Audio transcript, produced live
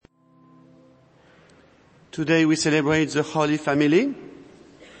Today we celebrate the Holy Family.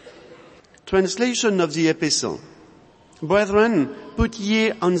 Translation of the Epistle. Brethren, put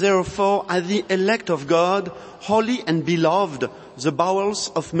ye on therefore as the elect of God, holy and beloved, the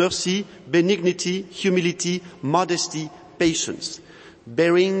bowels of mercy, benignity, humility, modesty, patience,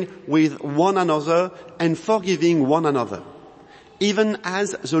 bearing with one another and forgiving one another. Even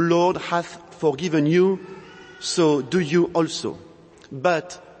as the Lord hath forgiven you, so do you also.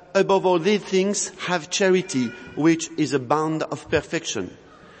 But above all these things, have charity, which is a bond of perfection.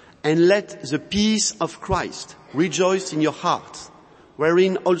 And let the peace of Christ rejoice in your hearts,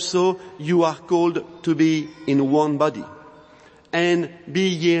 wherein also you are called to be in one body. And be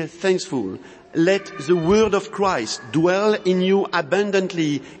ye thankful. Let the word of Christ dwell in you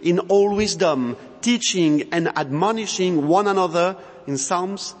abundantly in all wisdom, teaching and admonishing one another in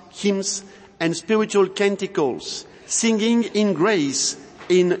psalms, hymns, and spiritual canticles, singing in grace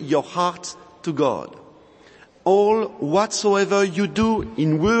in your heart to God. All whatsoever you do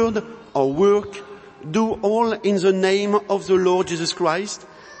in word or work, do all in the name of the Lord Jesus Christ,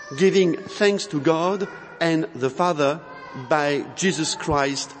 giving thanks to God and the Father by Jesus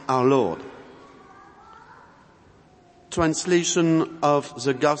Christ our Lord. Translation of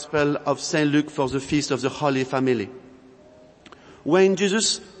the Gospel of St. Luke for the Feast of the Holy Family. When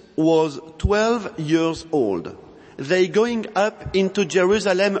Jesus was 12 years old, they going up into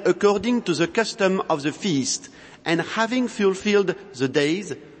Jerusalem according to the custom of the feast, and having fulfilled the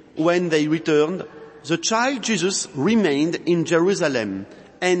days when they returned, the child Jesus remained in Jerusalem,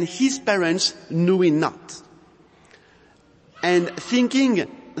 and his parents knew it not. And thinking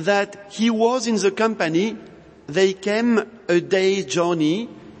that he was in the company, they came a day's journey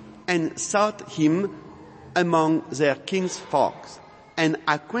and sought him among their kinsfolk and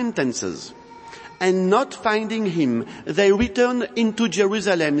acquaintances. And not finding him, they returned into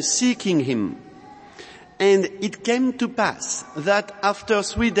Jerusalem seeking him. And it came to pass that after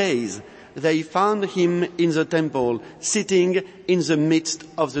 3 days they found him in the temple, sitting in the midst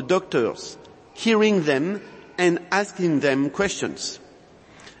of the doctors, hearing them and asking them questions.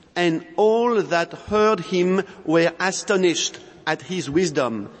 And all that heard him were astonished at his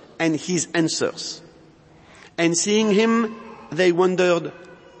wisdom and his answers. And seeing him, they wondered.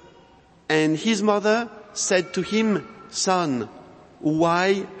 And his mother said to him, Son,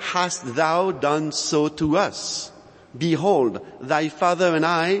 why hast thou done so to us? Behold, thy father and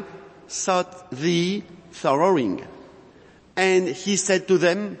I sought thee sorrowing. And he said to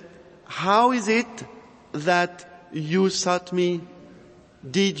them, How is it that you sought me?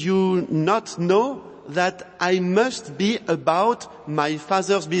 Did you not know that I must be about my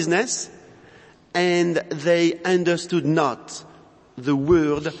father's business? And they understood not the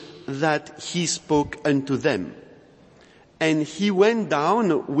word that he spoke unto them. And he went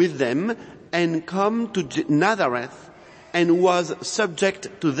down with them and come to Nazareth and was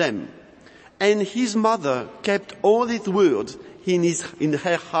subject to them. And his mother kept all his words in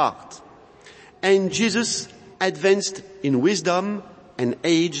her heart. And Jesus advanced in wisdom and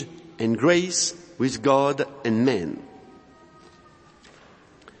age and grace with God and men.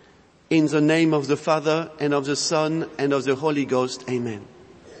 In the name of the Father and of the Son and of the Holy Ghost, amen.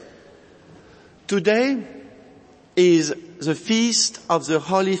 Today is the feast of the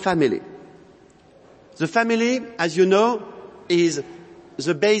Holy Family. The family, as you know, is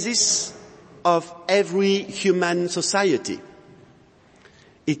the basis of every human society.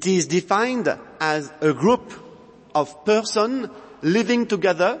 It is defined as a group of persons living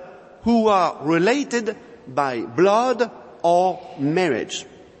together who are related by blood or marriage.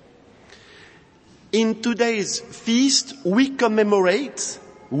 In today's feast, we commemorate,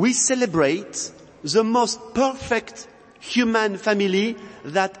 we celebrate the most perfect human family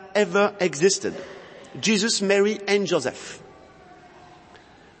that ever existed. Jesus, Mary, and Joseph.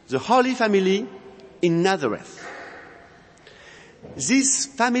 The Holy Family in Nazareth. This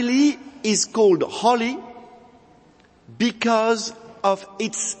family is called holy because of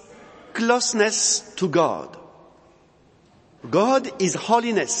its closeness to God. God is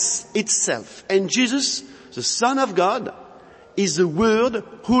holiness itself, and Jesus, the Son of God, is the Word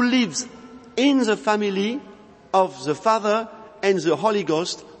who lives in the family of the Father and the Holy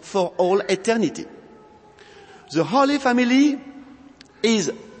Ghost for all eternity. The Holy Family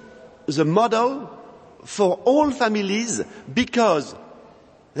is the model for all families because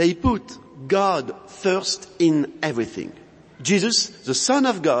they put God first in everything. Jesus, the Son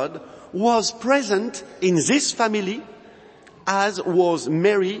of God, was present in this family, as was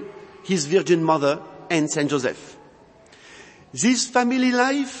Mary, his Virgin Mother, and Saint Joseph. This family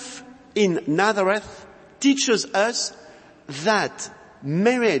life in Nazareth teaches us that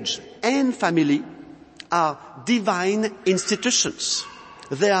marriage and family are divine institutions.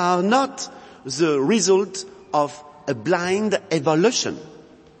 They are not the result of a blind evolution.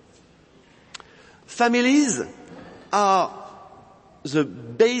 Families are the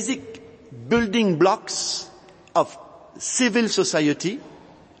basic building blocks of civil society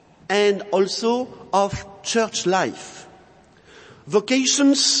and also of church life.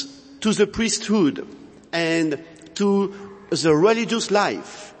 Vocations to the priesthood and to the religious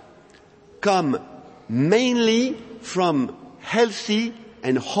life come mainly from healthy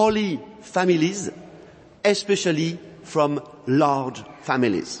and holy families, especially from large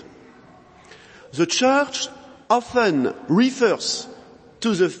families. The church often refers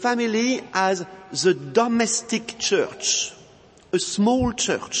to the family as the domestic church, a small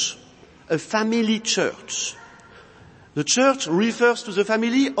church, a family church. The church refers to the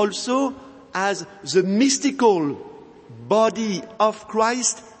family also as the mystical body of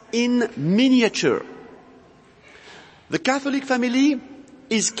Christ in miniature. The Catholic family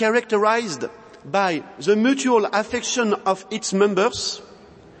is characterized by the mutual affection of its members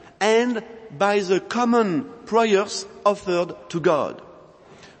and by the common prayers offered to God.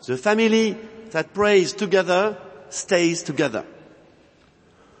 The family that prays together stays together.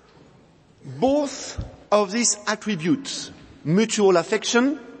 Both of these attributes, mutual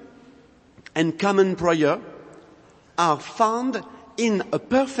affection and common prayer, are found in a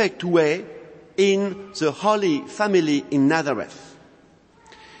perfect way in the Holy Family in Nazareth.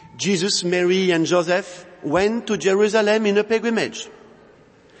 Jesus, Mary and Joseph went to Jerusalem in a pilgrimage.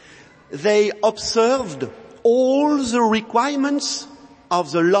 They observed all the requirements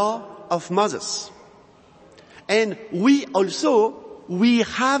of the law of Moses. And we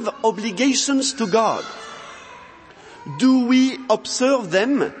have obligations to God. Do we observe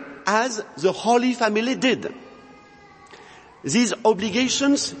them as the Holy Family did? These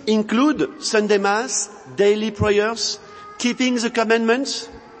obligations include Sunday Mass, daily prayers, keeping the commandments,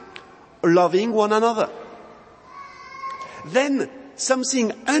 loving one another. Then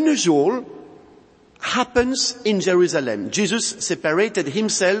something unusual happens in Jerusalem. Jesus separated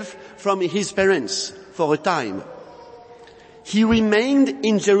himself from his parents for a time. He remained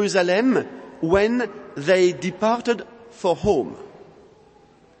in Jerusalem when they departed for home.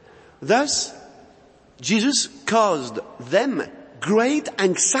 Thus, Jesus caused them great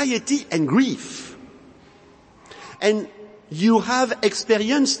anxiety and grief. And you have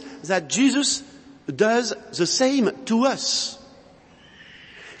experienced that Jesus does the same to us.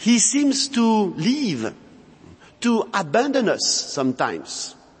 He seems to leave, to abandon us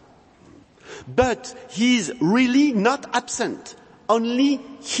sometimes. But he is really not absent, only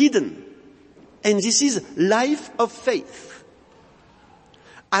hidden. And this is life of faith.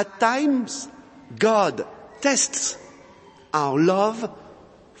 At times, God tests our love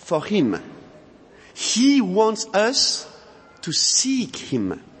for Him. He wants us to seek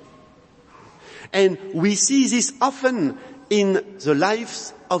Him. And we see this often in the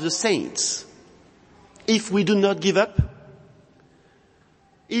lives of the saints. If we do not give up,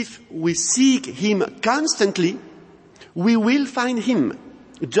 if we seek Him constantly, we will find Him,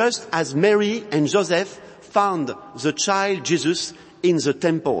 just as Mary and Joseph found the child Jesus in the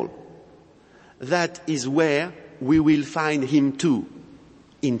temple. That is where we will find Him too,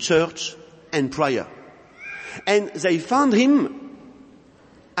 in church and prayer. And they found Him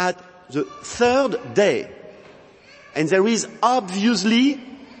at the third day. And there is obviously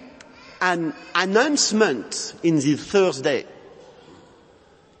an announcement in the third day,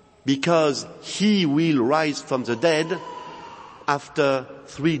 because He will rise from the dead after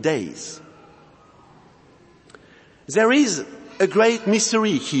 3 days. There is a great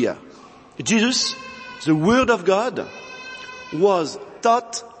mystery here. Jesus, the Word of God, was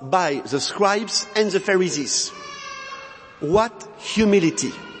taught by the scribes and the Pharisees. What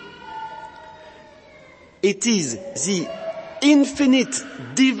humility! It is the infinite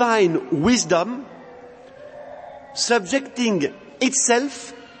divine wisdom subjecting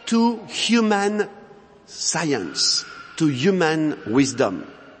itself to human science, to human wisdom.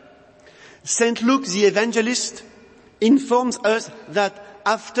 Saint Luke the evangelist informs us that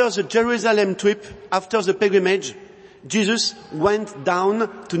after the Jerusalem trip, after the pilgrimage, Jesus went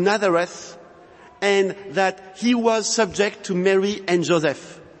down to Nazareth and that He was subject to Mary and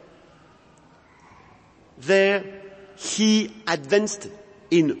Joseph. There He advanced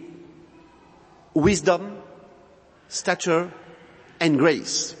in wisdom, stature, and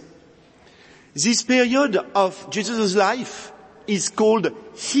grace. This period of Jesus' life is called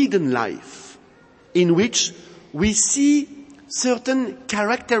hidden life, in which we see certain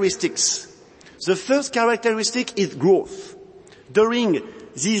characteristics. The first characteristic is growth. During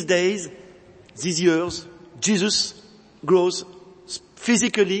these days, these years, Jesus grows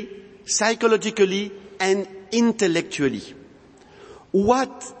physically, psychologically, and intellectually.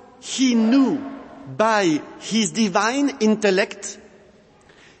 What he knew by his divine intellect,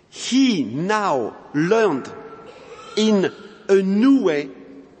 he now learned in a new way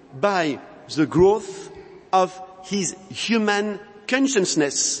by the growth of his human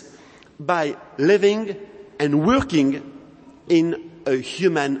consciousness, by living and working in a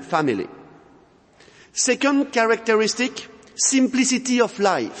human family. Second characteristic, simplicity of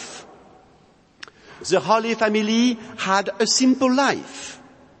life. The Holy Family had a simple life,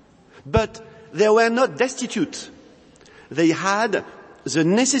 but they were not destitute. They had the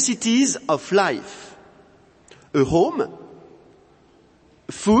necessities of life. A home,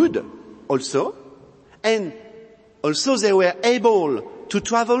 food also, and also they were able to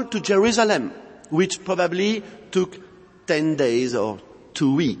travel to Jerusalem, which probably took 10 days or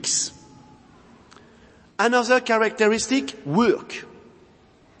 2 weeks. Another characteristic, work.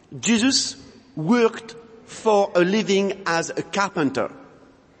 Jesus worked for a living as a carpenter.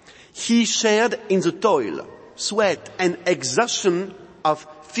 He shared in the toil, sweat, and exhaustion of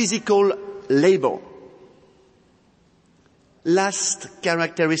physical labor. Last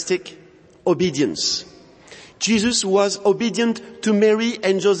characteristic, obedience. Jesus was obedient to Mary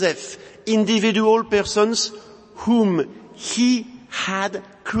and Joseph, individual persons whom he had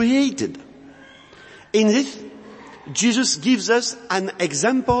created. In this, Jesus gives us an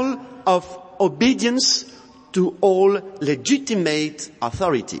example of obedience to all legitimate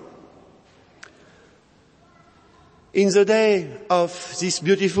authority. In the day of this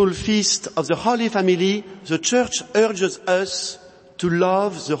beautiful feast of the Holy Family, the Church urges us to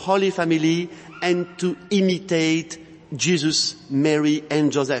love the Holy Family and to imitate Jesus, Mary,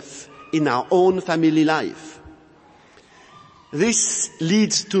 and Joseph in our own family life. This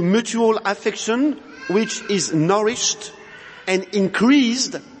leads to mutual affection, which is nourished and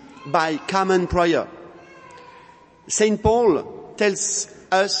increased by common prayer. Saint Paul tells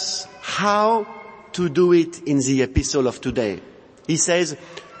us how to do it in the epistle of today. He says,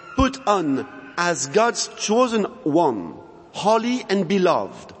 "Put on as God's chosen one, holy and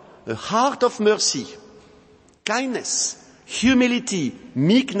beloved, a heart of mercy, kindness, humility,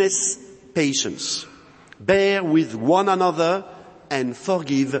 meekness, patience. Bear with one another and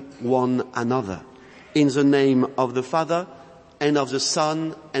forgive one another. In the name of the Father, and of the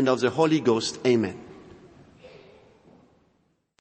Son, and of the Holy Ghost, Amen."